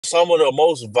some of the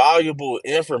most valuable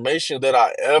information that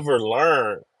I ever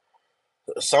learned,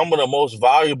 some of the most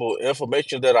valuable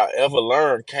information that I ever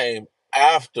learned came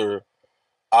after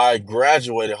I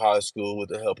graduated high school with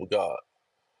the help of God,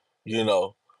 you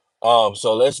know.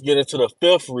 So let's get into the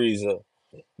fifth reason.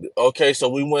 Okay, so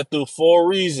we went through four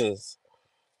reasons: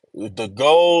 the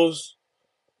goals,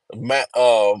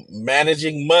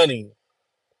 managing money,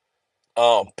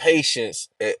 patience,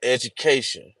 and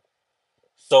education.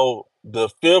 So the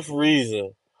fifth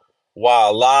reason why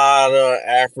a lot of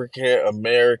African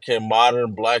American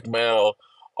modern black male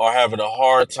are having a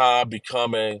hard time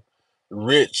becoming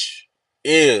rich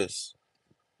is,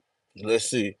 let's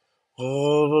see,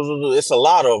 it's a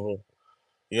lot of them,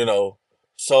 you know.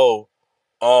 So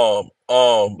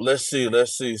let's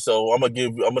see. So I'm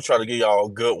gonna try to give y'all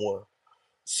a good one.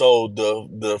 So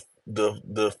the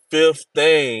fifth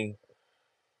thing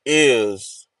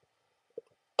is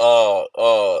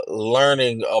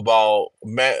learning about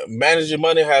managing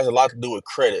money has a lot to do with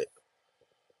credit.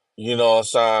 You know what I'm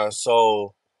saying?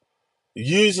 So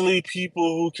usually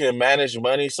people who can manage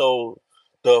money, so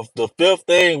the fifth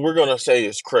thing we're gonna say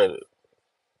is credit.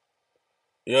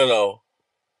 You know,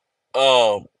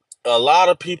 um, a lot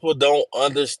of people don't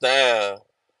understand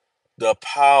the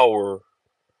power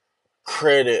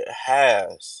credit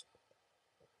has.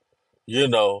 You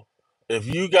know, if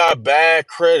you got bad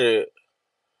credit,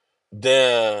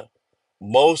 then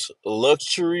most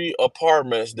luxury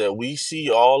apartments that we see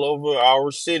all over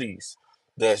our cities,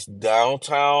 that's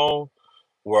downtown,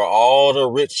 where all the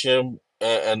rich and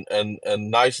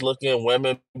nice looking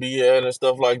women be at and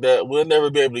stuff like that, we'll never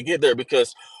be able to get there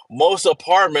because most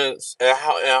apartments and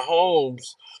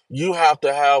homes, you have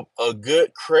to have a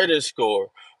good credit score.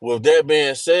 With that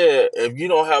being said, if you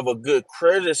don't have a good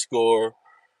credit score,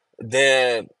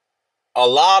 then a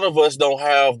lot of us don't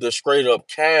have the straight up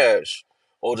cash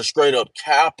or the straight up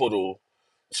capital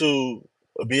to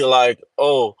be like,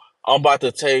 oh, I'm about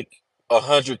to take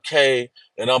 100K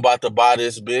and I'm about to buy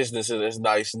this business in this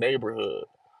nice neighborhood,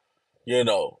 you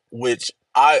know, which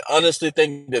I honestly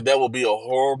think that that would be a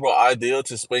horrible idea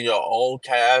to spend your own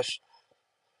cash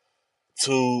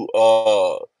to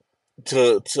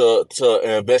to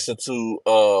invest into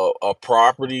a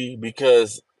property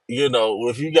because you know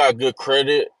if you got good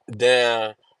credit,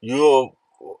 then you'll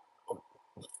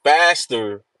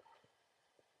faster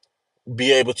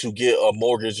be able to get a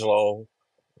mortgage loan,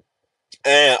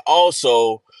 and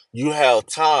also you have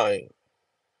time.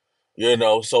 You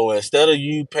know, so instead of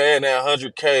you paying that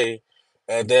 100K,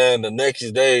 and then the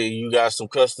next day you got some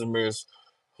customers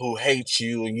who hate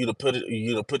you, and you to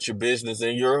put your business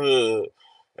in your hood,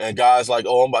 and guys like,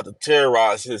 oh, I'm about to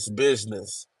terrorize his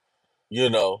business, you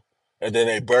know, and then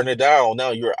they burn it down.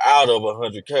 Now you're out of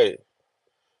 100K,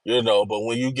 you know. But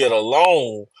when you get a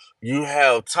loan, you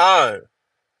have time.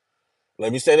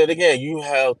 Let me say that again. You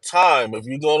have time. If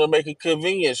you're going to make a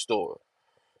convenience store,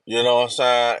 you know what I'm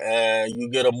saying, and you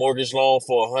get a mortgage loan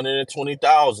for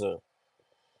 120,000,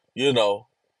 you know,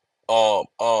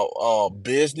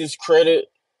 business credit,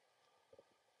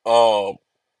 um,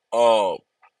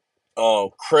 um,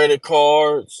 credit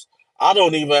cards. I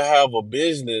don't even have a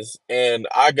business, and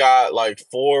I got like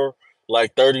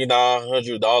like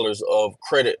 $3,900 of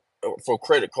credit for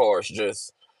credit cards,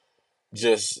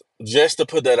 just to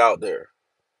put that out there.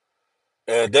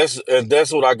 And that's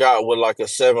what I got with like a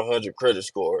 700 credit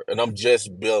score, and I'm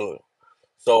just building.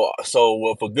 So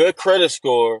with a good credit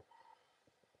score,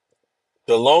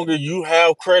 the longer you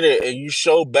have credit and you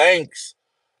show banks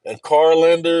and car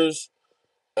lenders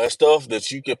and stuff that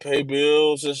you can pay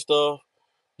bills and stuff,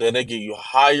 then they give you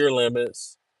higher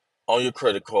limits on your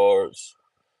credit cards.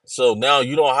 So now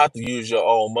you don't have to use your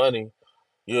own money.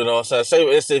 You know what I'm saying? Say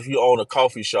it's if you own a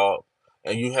coffee shop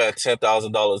and you had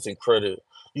 $10,000 in credit.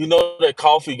 You know that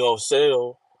coffee gonna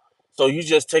sell. So you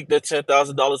just take that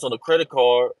 $10,000 on the credit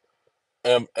card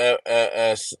and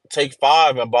take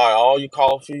five and buy all your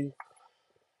coffee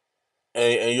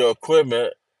and your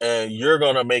equipment, and you're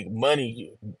gonna make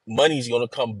money. Money's gonna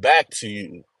come back to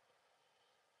you.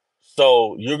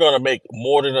 So you're gonna make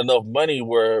more than enough money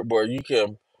where you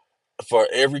can, for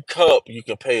every cup you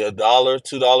can pay $1,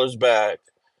 $2 back,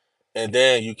 and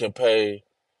then you can pay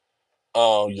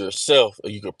yourself,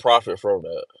 and you can profit from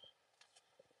that.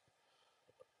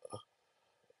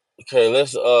 Okay,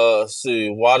 let's see.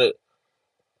 Why did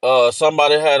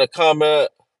somebody had a comment?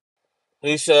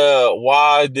 He said,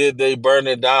 "Why did they burn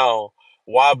it down?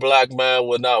 Why black men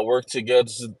would not work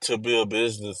together to build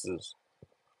businesses?"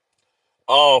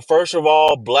 First of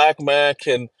all, black men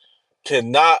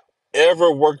cannot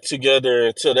ever work together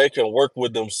until they can work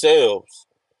with themselves.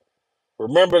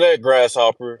 Remember that,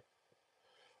 grasshopper.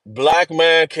 black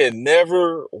men can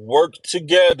never work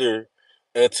together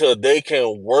until they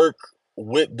can work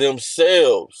with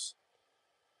themselves.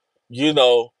 You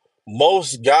know,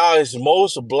 most guys,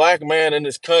 most black men in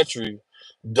this country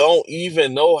don't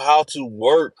even know how to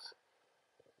work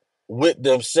with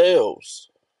themselves.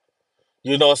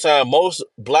 You know what I'm saying? Most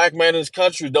black men in this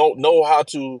country don't know how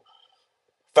to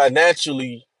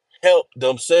financially help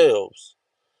themselves.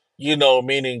 You know,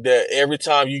 meaning that every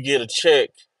time you get a check,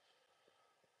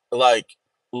 like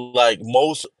like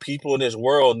most people in this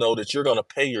world know that you're gonna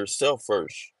pay yourself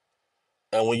first.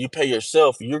 And when you pay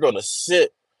yourself, you're gonna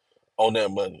sit on that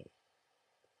money.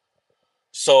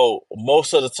 So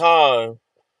most of the time,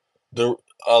 the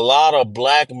a lot of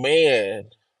black men,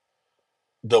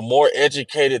 the more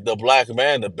educated the black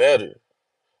man, the better.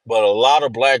 But a lot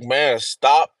of black men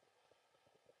stop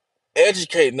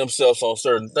educating themselves on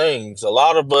certain things. A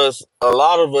lot of us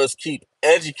keep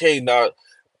educating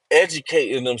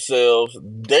themselves.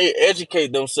 They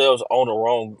educate themselves on the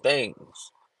wrong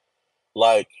things,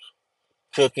 like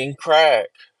cooking crack.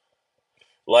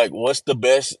 Like, what's the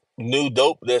best new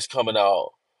dope that's coming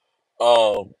out?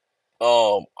 Um,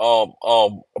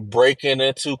 breaking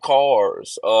into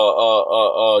cars,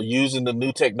 using the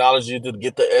new technology to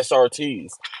get the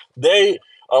SRTs. They,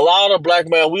 a lot of black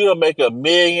men, we will make $1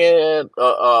 million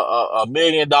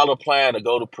plan to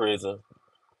go to prison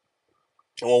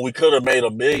when we could have made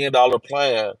 $1 million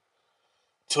plan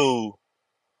to,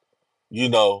 you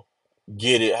know,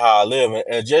 get it how I live.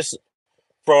 And just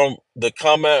from the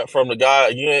comment from the guy,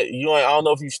 I don't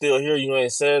know if you still here, you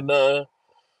ain't said nothing.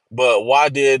 But why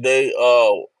did they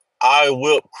I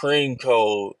whip cream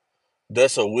code?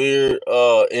 That's a weird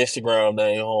Instagram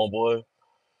name, homeboy.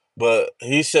 But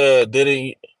he said,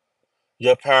 didn't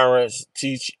your parents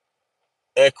teach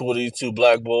equity to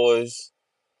black boys?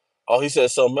 Oh, he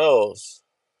said something else.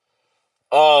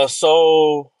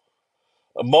 So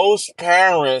most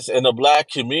parents in the black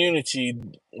community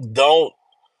don't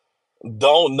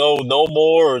don't know no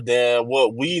more than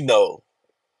what we know.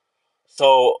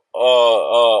 So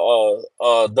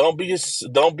don't be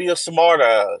a smart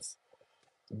ass.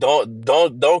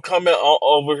 Don't come in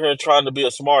over here trying to be a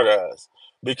smartass,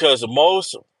 because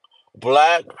most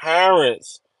black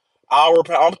parents,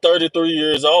 I'm 33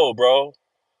 years old, bro,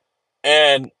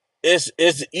 and it's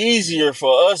easier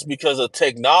for us because of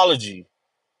technology.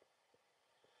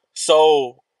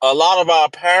 So a lot of our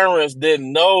parents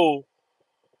didn't know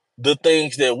the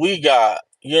things that we got.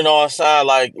 You know what I'm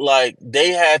saying? Like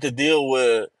they had to deal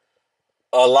with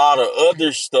a lot of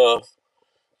other stuff,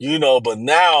 but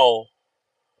now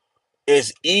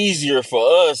it's easier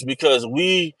for us because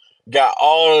we got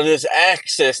all of this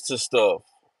access to stuff.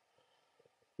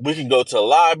 We can go to the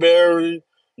library.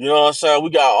 You know what I'm saying?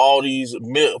 We got all these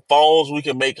phones. We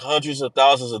can make hundreds of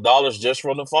thousands of dollars just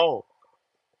from the phone.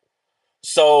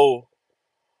 So,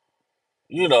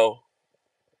 you know,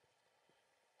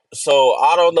 so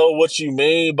I don't know what you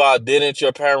mean by didn't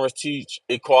your parents teach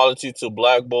equality to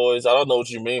black boys? I don't know what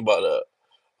you mean by that.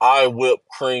 I whip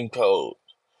cream code,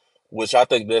 which I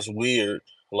think that's weird.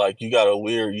 Like, you got a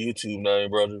weird YouTube name,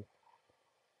 brother.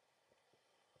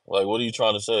 Like, what are you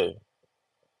trying to say?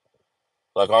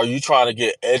 Like, are you trying to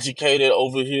get educated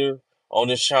over here on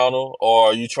this channel, or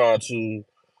are you trying to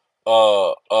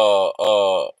uh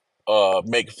uh uh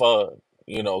make fun?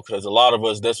 Because a lot of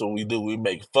us, that's what we do. We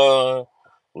make fun,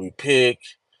 we pick.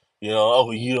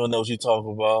 Oh, you don't know what you're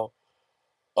talking about.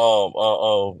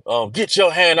 Get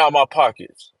your hand out my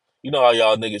pockets. You know how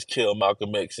y'all niggas kill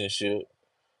Malcolm X and shit,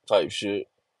 type shit.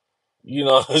 You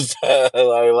know what I'm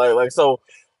saying? So.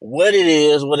 What it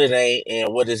is, what it ain't,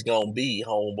 and what it's gonna be,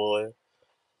 homeboy.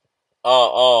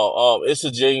 It's a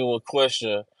genuine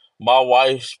question. My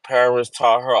wife's parents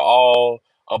taught her all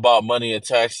about money and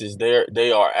taxes.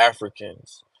 They are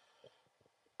Africans.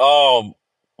 Um,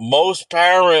 most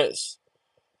parents,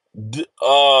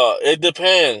 it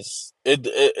depends.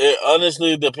 It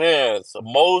honestly depends.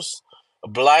 Most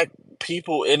black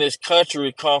people in this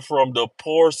country come from the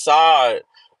poor side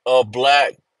of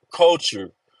black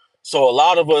culture. So a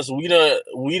lot of us, we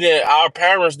didn't, our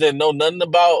parents didn't know nothing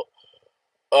about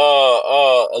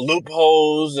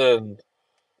loopholes and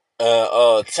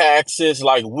taxes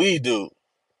like we do.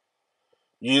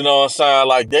 You know what I'm saying?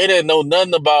 Like, they didn't know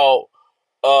nothing about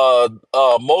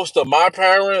most of my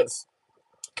parents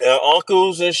and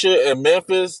uncles and shit in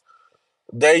Memphis.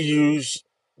 They use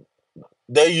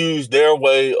they use their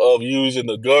way of using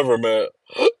the government,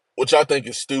 which I think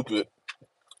is stupid.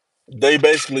 They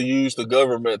basically use the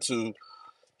government to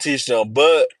teach them,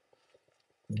 but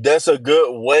that's a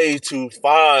good way to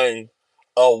find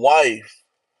a wife,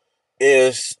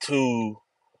 is to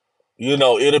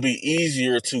it'll be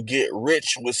easier to get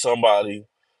rich with somebody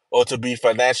or to be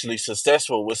financially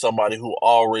successful with somebody who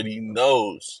already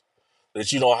knows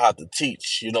that you don't have to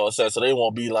teach. You know what I'm saying? So they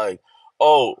won't be like,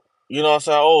 oh, you know what I'm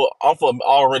saying? Oh,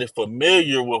 already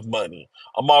familiar with money.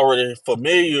 I'm already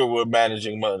familiar with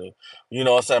managing money. You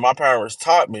know what I'm saying? My parents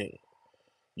taught me.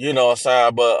 You know what I'm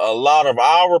saying? But a lot of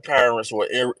our parents were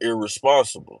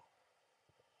irresponsible.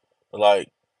 Like,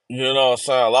 you know what I'm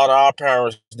saying? A lot of our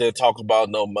parents didn't talk about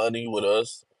no money with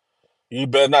us. You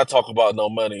better not talk about no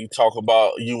money. You talk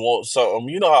about you want something.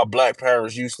 You know how black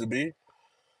parents used to be.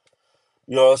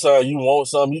 You know what I'm saying? You want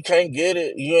something, you can't get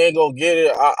it. You ain't gonna get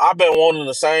it. I've been wanting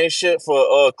the same shit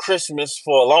for Christmas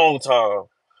for a long time.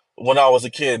 When I was a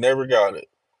kid, never got it.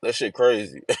 That shit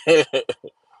crazy.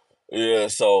 Yeah,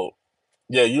 so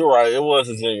yeah, you're right. It was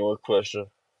a genuine question,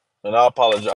 and I apologize.